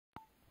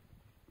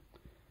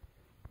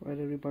Right,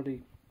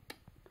 everybody,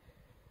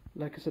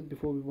 like I said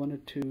before, we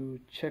wanted to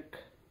check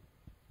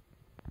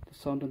the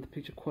sound and the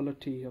picture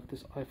quality of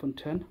this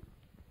iPhone 10,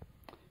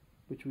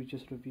 which we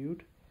just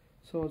reviewed.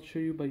 So I'll show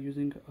you by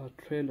using a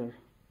trailer,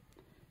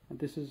 and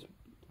this is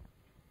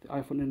the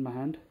iPhone in my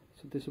hand,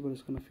 so this is what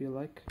it's going to feel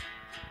like.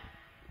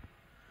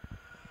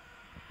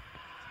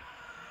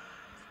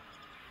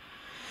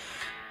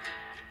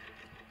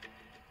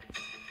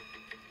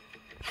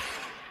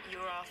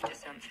 You're after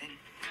something.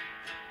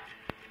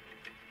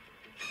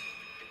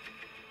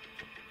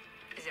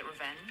 Is it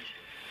revenge?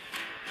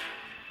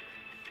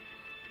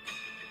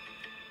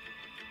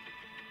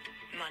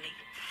 Money?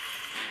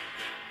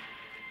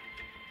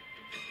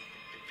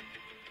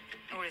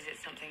 Or is it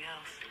something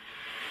else?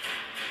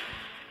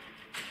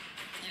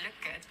 You look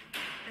good.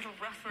 A little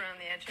rough around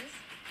the edges,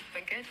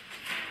 but good.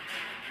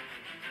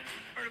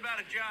 Heard about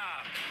a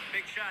job.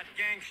 Big shot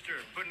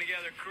gangster putting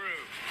together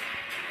crew.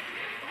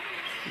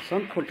 The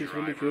sound quality is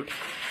really good.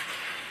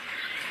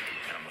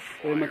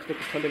 Very much like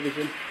a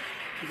television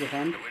in your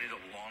hand. I waited a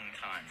long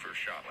time for a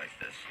shot like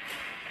this.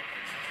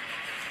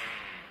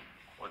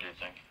 What do you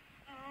think?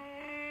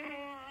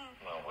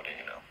 Well, what do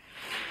you know?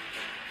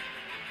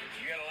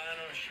 You got a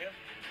line on a ship?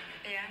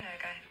 Yeah, I know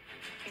a guy.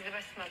 He's the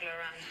best smuggler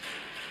around.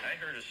 I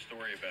heard a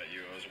story about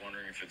you. I was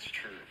wondering if it's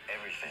true.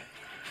 Everything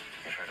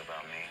you've heard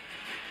about me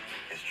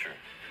is true.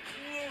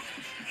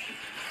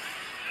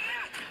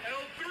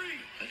 L3!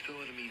 Let's go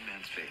with a mean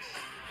man's face.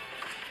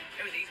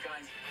 Who are these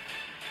guys?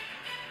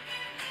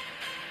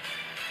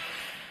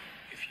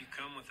 If you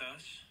come with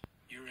us,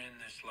 you're in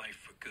this life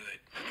for good.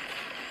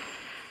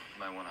 You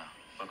might want to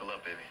buckle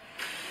up, baby.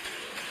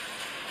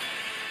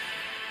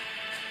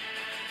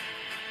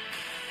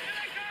 Here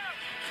they come!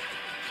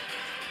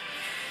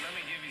 Let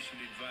me give you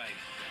some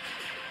advice.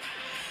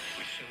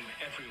 Assume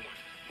everyone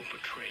will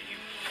betray you,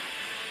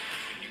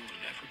 and you will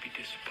never be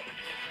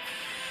disappointed.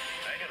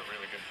 I got a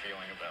really good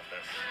feeling about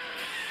this.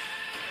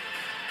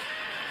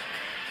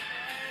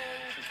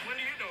 Since when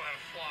do you know how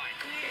to fly?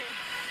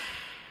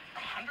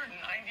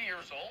 190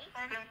 years old?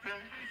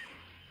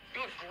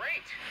 You look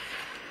great.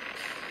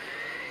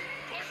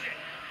 Push it.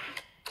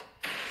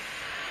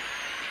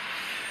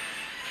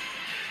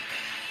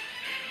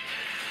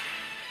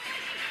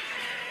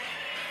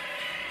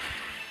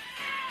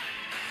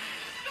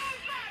 So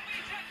glad we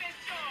took this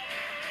job.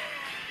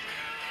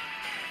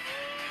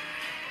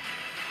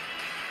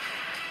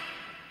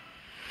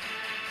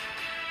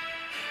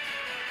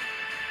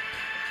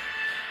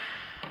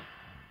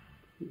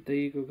 There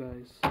you go,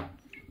 guys.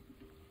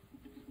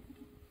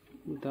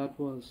 That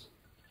was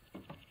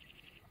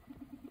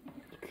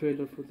the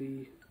trailer for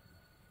the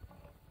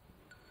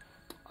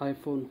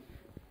iPhone,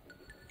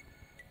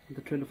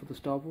 the trailer for the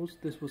Star Wars.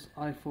 This was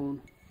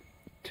iPhone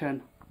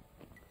 10,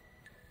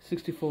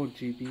 64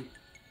 GB.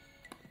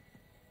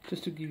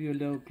 Just to give you a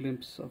little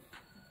glimpse of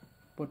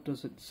what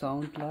does it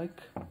sound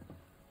like,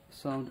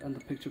 sound and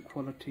the picture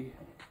quality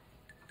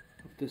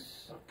of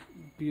this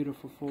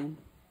beautiful phone.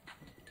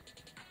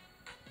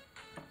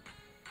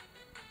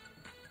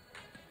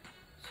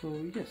 So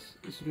yes,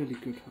 it's really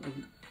good.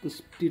 The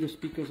stereo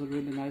speakers are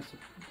really nice,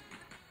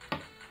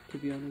 to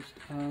be honest.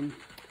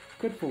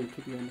 Good phone,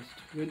 to be honest.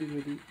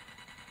 Really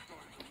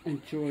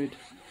enjoyed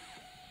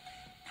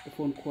the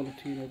phone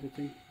quality and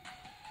everything.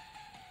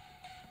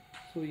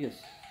 So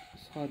yes,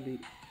 it's highly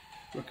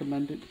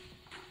recommended.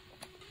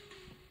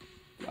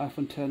 The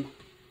iPhone 10,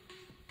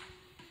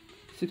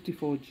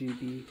 64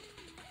 GB,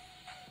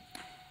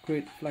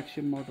 great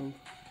flagship model.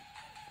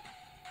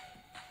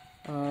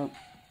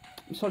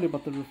 I'm sorry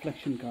about the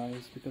reflection,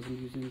 guys, because I'm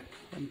using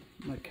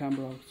my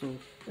camera, so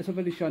it's a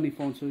very shiny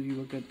phone, so you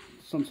will get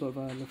some sort of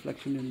a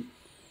reflection in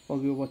while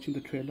we were watching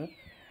the trailer.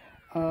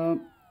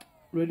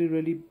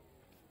 Really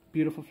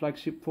beautiful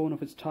flagship phone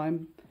of its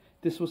time.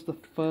 This was the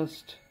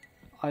first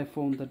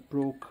iPhone that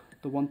broke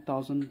the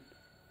 £1,000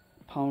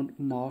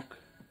 mark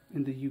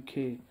in the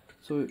UK.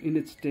 So in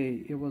its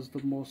day, it was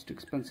the most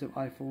expensive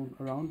iPhone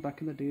around.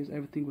 Back in the days,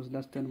 everything was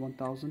less than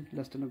 1,000,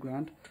 less than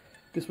 £1,000.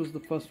 This was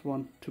the first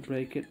one to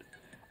break it.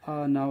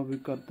 Now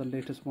we've got the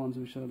latest ones,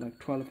 which are like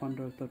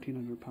 £1,200,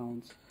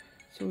 £1,300.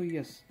 So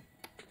yes,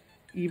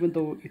 even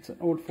though it's an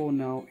old phone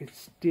now, it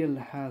still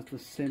has the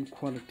same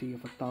quality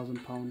of a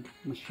 £1,000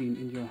 machine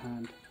in your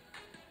hand.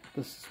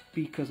 The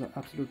speakers are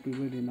absolutely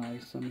really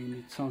nice. I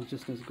mean, it sounds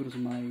just as good as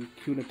my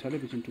QLED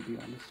television, to be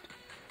honest.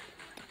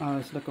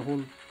 It's like a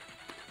whole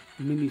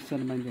mini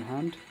cinema in your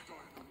hand,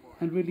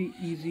 and really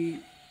easy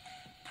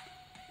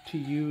to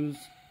use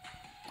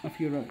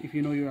if you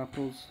know your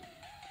Apples.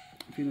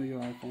 If you know your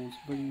iPhones,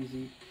 very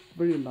easy,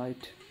 very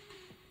light,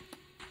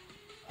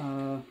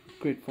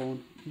 great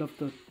phone. Love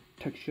the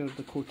texture,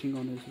 the coating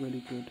on it is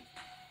really good.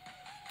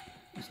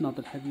 It's not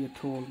that heavy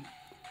at all.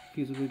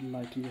 Feels really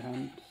light in your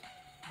hands,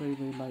 very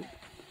light.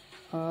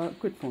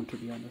 Great phone, to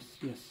be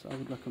honest. Yes, I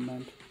would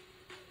recommend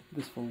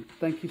this phone.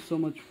 Thank you so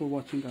much for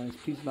watching, guys.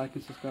 Please like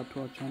and subscribe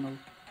to our channel.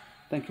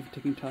 Thank you for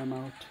taking time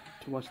out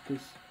to watch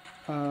this.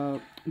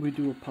 We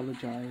do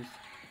apologize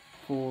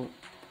for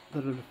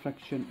the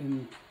reflection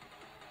in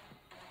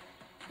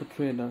the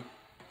trailer.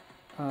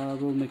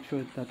 we'll make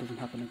sure that doesn't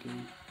happen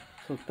again.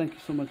 So thank you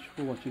so much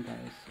for watching,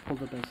 guys. All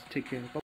the best. Take care. Bye.